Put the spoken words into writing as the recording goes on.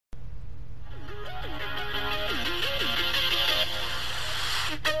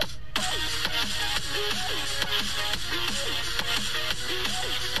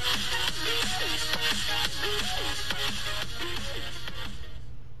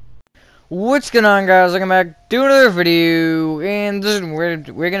What's going on, guys? Welcome back to another video, and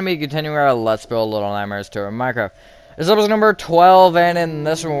we're gonna be continuing our Let's Build Little Nightmares tour in Minecraft. This is episode number 12, and in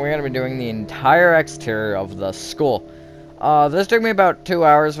this one we're gonna be doing the entire exterior of the school. This took me about 2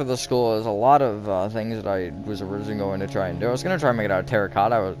 hours for the school. There's a lot of things that I was originally going to try and do. I was gonna try and make it out of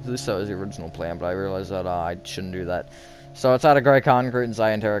terracotta. At least that was the original plan, but I realized that I shouldn't do that. So it's out of gray concrete and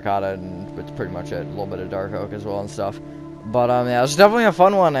cyan terracotta, and it's pretty much it. A little bit of dark oak as well and stuff. But yeah, it's definitely a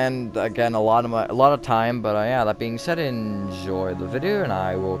fun one, and again, a lot of time. But yeah, that being said, enjoy the video, and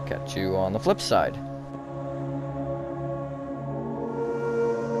I will catch you on the flip side.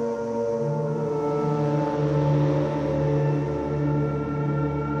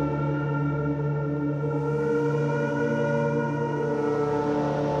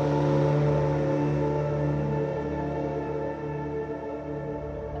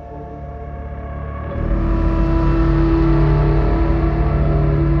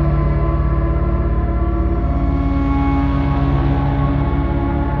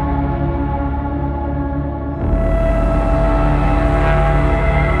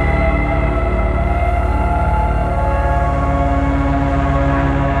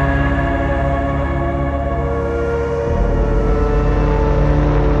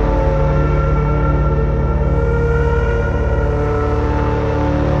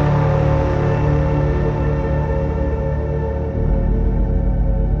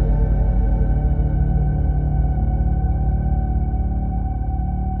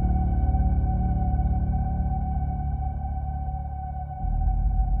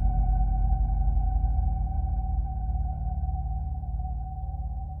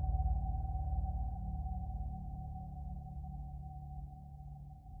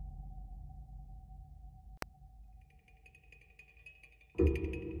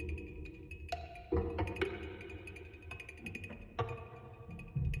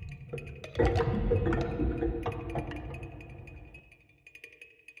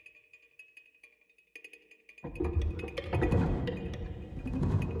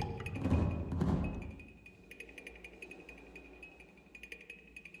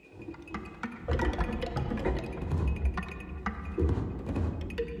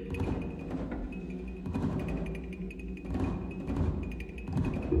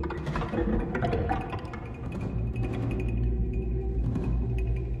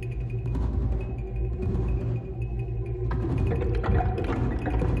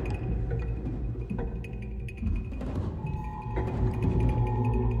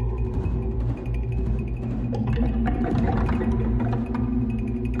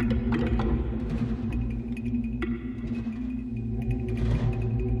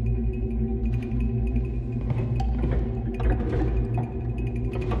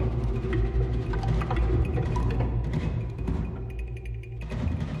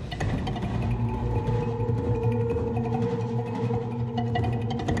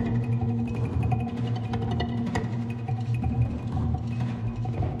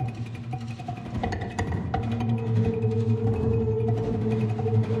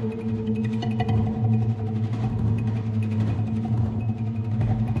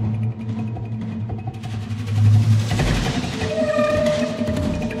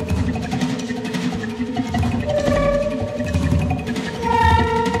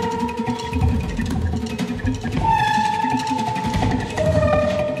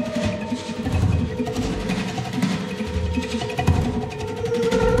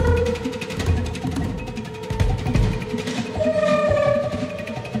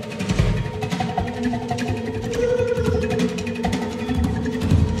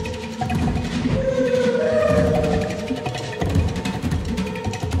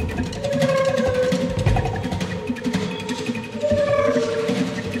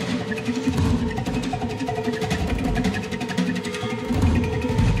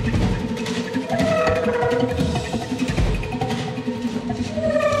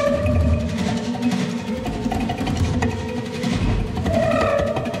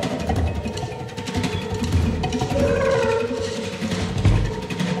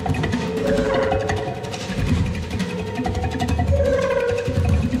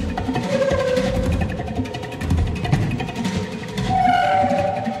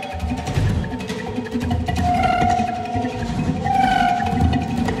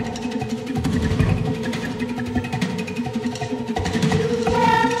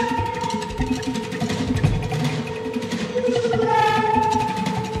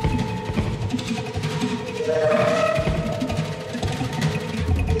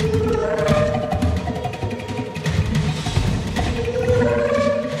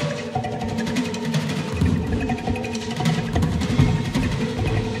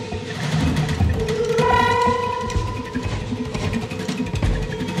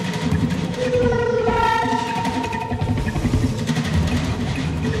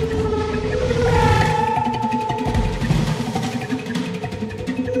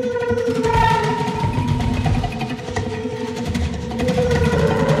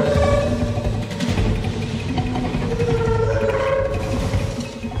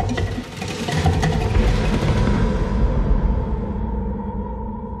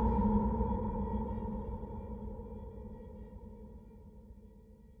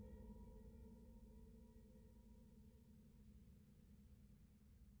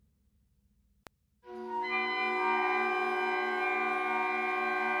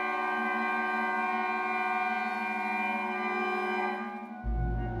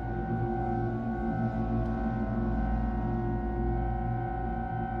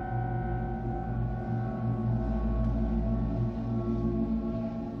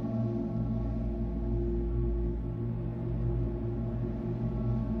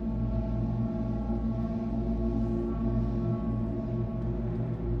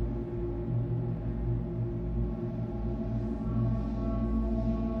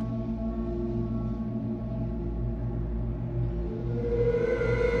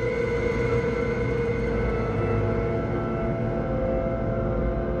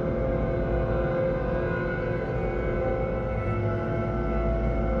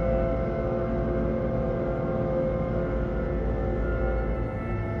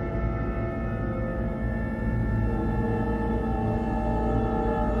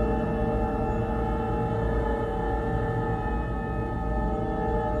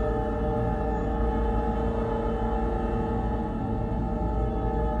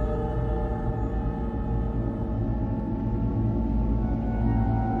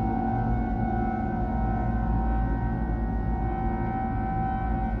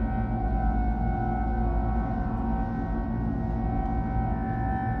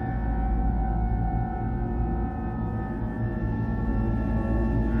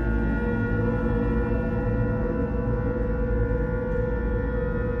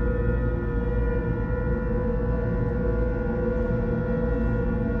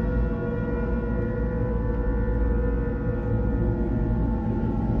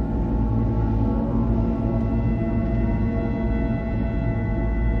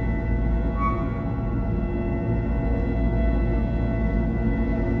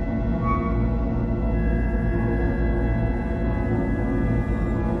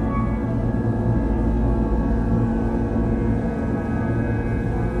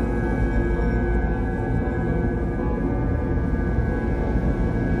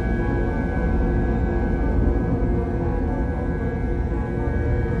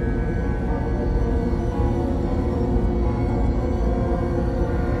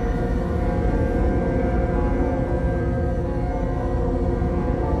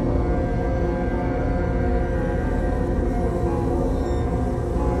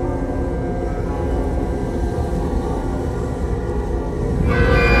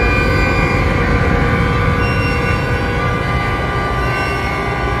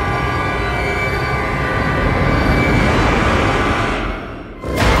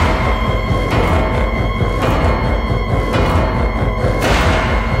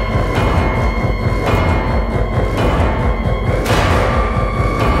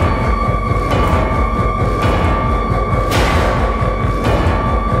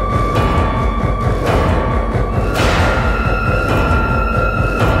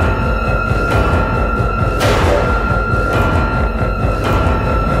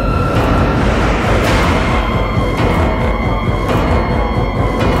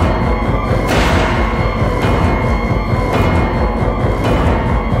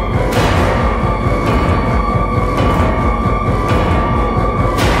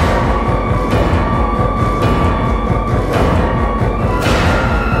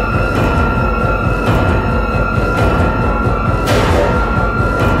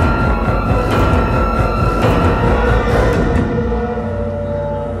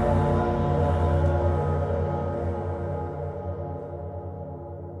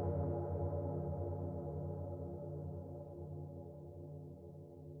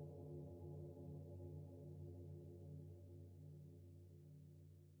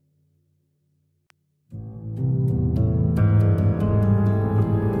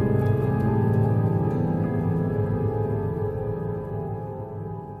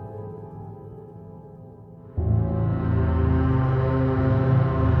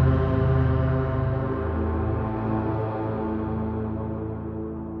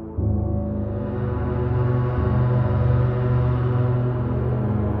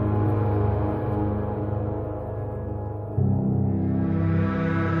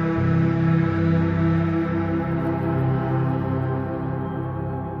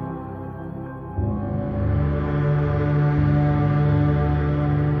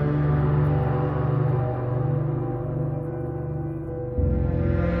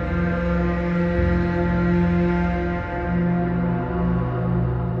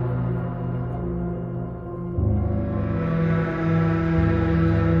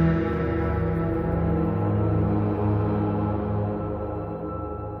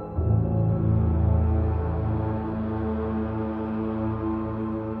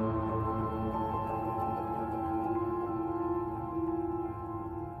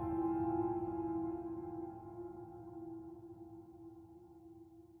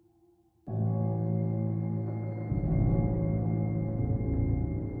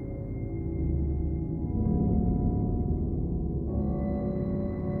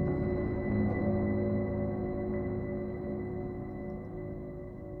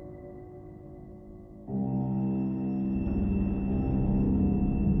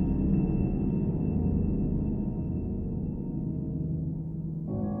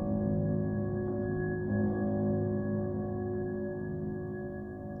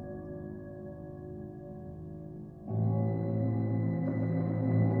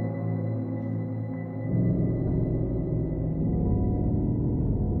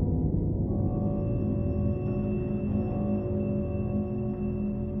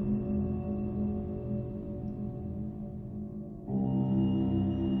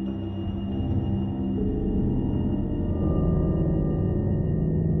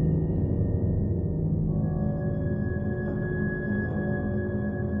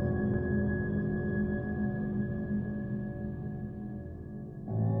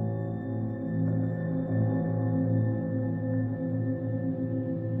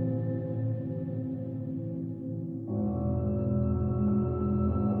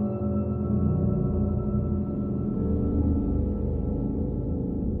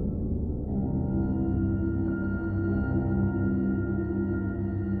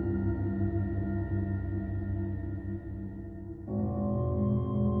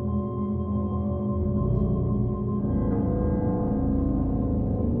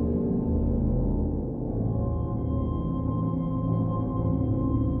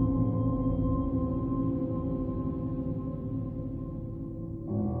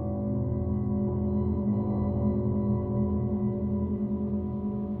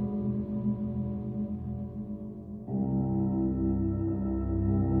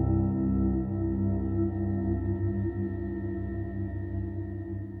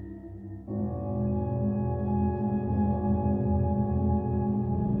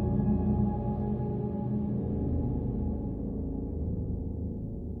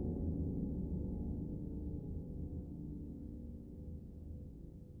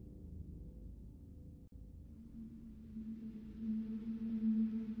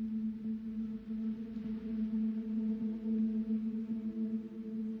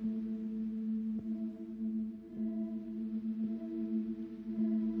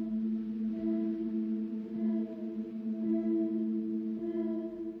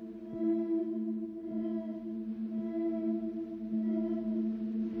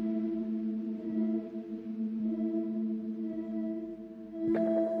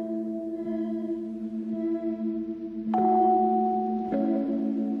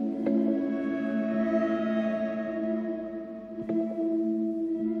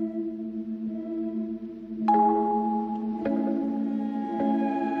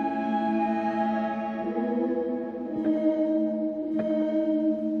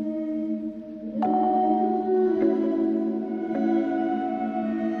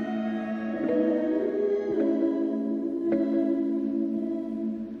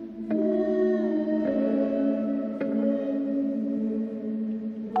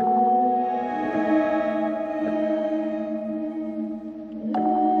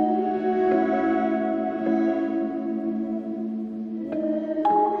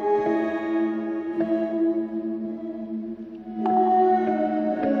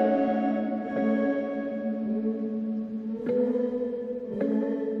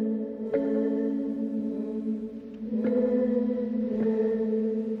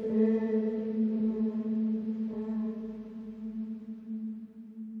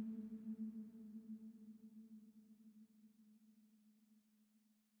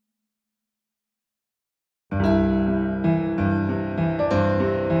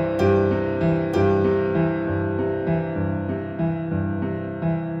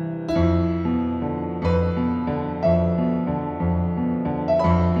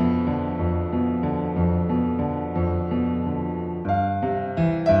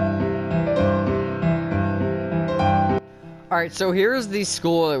 Alright, so here's the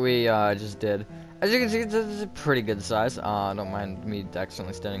school that we just did. As you can see, it's a pretty good size. Don't mind me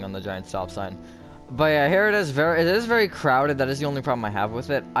accidentally standing on the giant stop sign. But yeah, here it is. It is very crowded. That is the only problem I have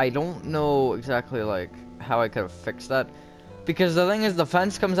with it. I don't know exactly like how I could have fixed that. Because the thing is, the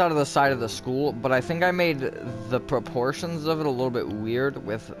fence comes out of the side of the school, but I think I made the proportions of it a little bit weird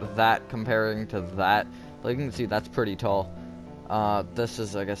with that comparing to that. Like you can see, that's pretty tall. This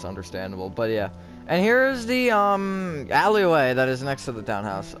is, I guess, understandable, but yeah. And here's the, alleyway that is next to the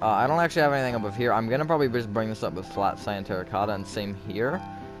townhouse. I don't actually have anything above here. I'm gonna probably just bring this up with flat cyan terracotta, and same here.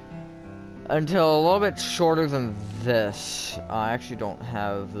 Until a little bit shorter than this. I actually don't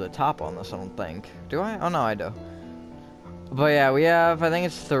have the top on this, I don't think. Do I? Oh, no, I do. But yeah, we have, I think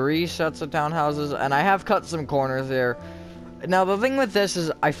it's 3 sets of townhouses, and I have cut some corners there. Now, the thing with this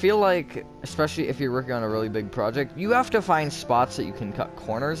is, I feel like, especially if you're working on a really big project, you have to find spots that you can cut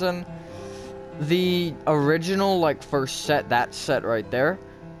corners in. The original, like, first set, that set right there,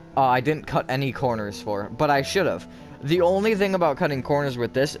 I didn't cut any corners for, but I should have. The only thing about cutting corners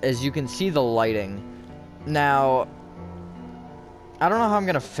with this is you can see the lighting. Now, I don't know how I'm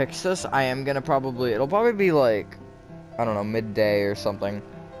gonna fix this. I am gonna it'll probably be like, I don't know, midday or something.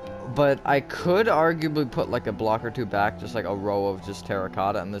 But I could arguably put like a block or two back, just like a row of just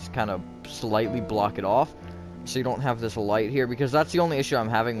terracotta, and this kind of slightly block it off, so you don't have this light here, because that's the only issue I'm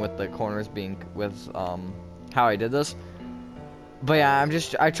having with the corners being with how I did this. But yeah,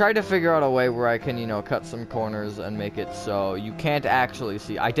 I tried to figure out a way where I can, you know, cut some corners and make it so you can't actually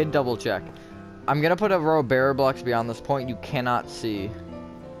see. I did double check. I'm gonna put a row of barrier blocks beyond this point. You cannot see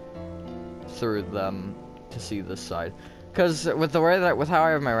through them to see this side. Because with the way that, with how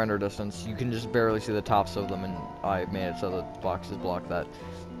I have my render distance, you can just barely see the tops of them, and I made it so the boxes block that.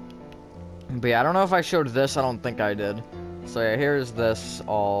 But yeah, I don't know if I showed this. I don't think I did. So yeah, here's this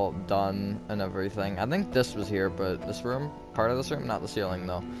all done and everything. I think this was here, but this room, part of this room, not the ceiling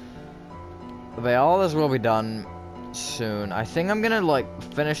though. But yeah, all this will be done soon. I think I'm gonna like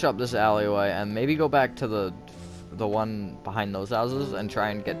finish up this alleyway and maybe go back to the one behind those houses and try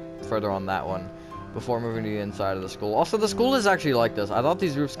and get further on that one before moving to the inside of the school. Also, the school is actually like this. I thought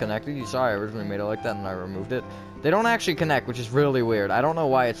these roofs connected. You saw I originally made it like that and I removed it. They don't actually connect, which is really weird. I don't know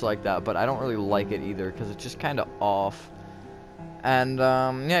why it's like that, but I don't really like it either because it's just kind of off. And,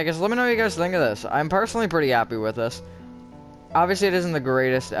 yeah, I guess let me know what you guys think of this. I'm personally pretty happy with this. Obviously, it isn't the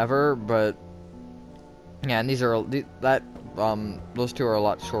greatest ever, but, yeah, and these are, those two are a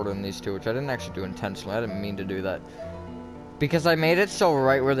lot shorter than these two, which I didn't actually do intentionally. I didn't mean to do that. Because I made it so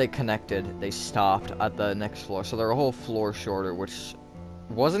right where they connected, they stopped at the next floor. So they're a whole floor shorter, which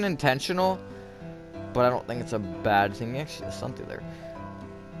wasn't intentional, but I don't think it's a bad thing. Actually, there's something there.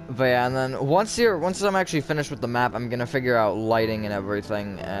 But yeah, and then once I'm actually finished with the map, I'm gonna figure out lighting and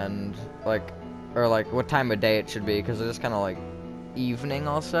everything, and like what time of day it should be, because it's kind of like evening,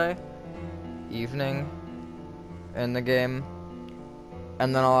 I'll say, evening in the game,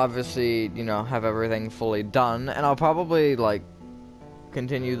 and then I'll obviously, you know, have everything fully done, and I'll probably like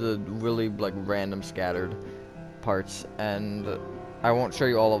continue the really like random scattered parts, and I won't show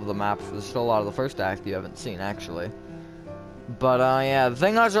you all of the maps. There's still a lot of the first act you haven't seen actually. But, yeah, the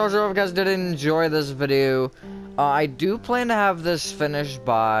thing is also, if you guys did enjoy this video, I do plan to have this finished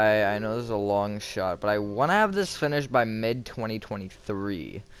by, I know this is a long shot, but I want to have this finished by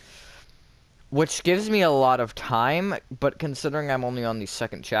mid-2023. Which gives me a lot of time, but considering I'm only on the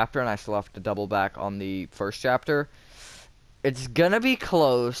second chapter, and I still have to double back on the first chapter, it's gonna be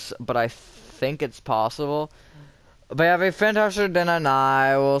close, but I think it's possible. But have a fantastic day, and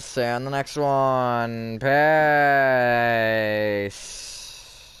I will see you on the next one. Peace.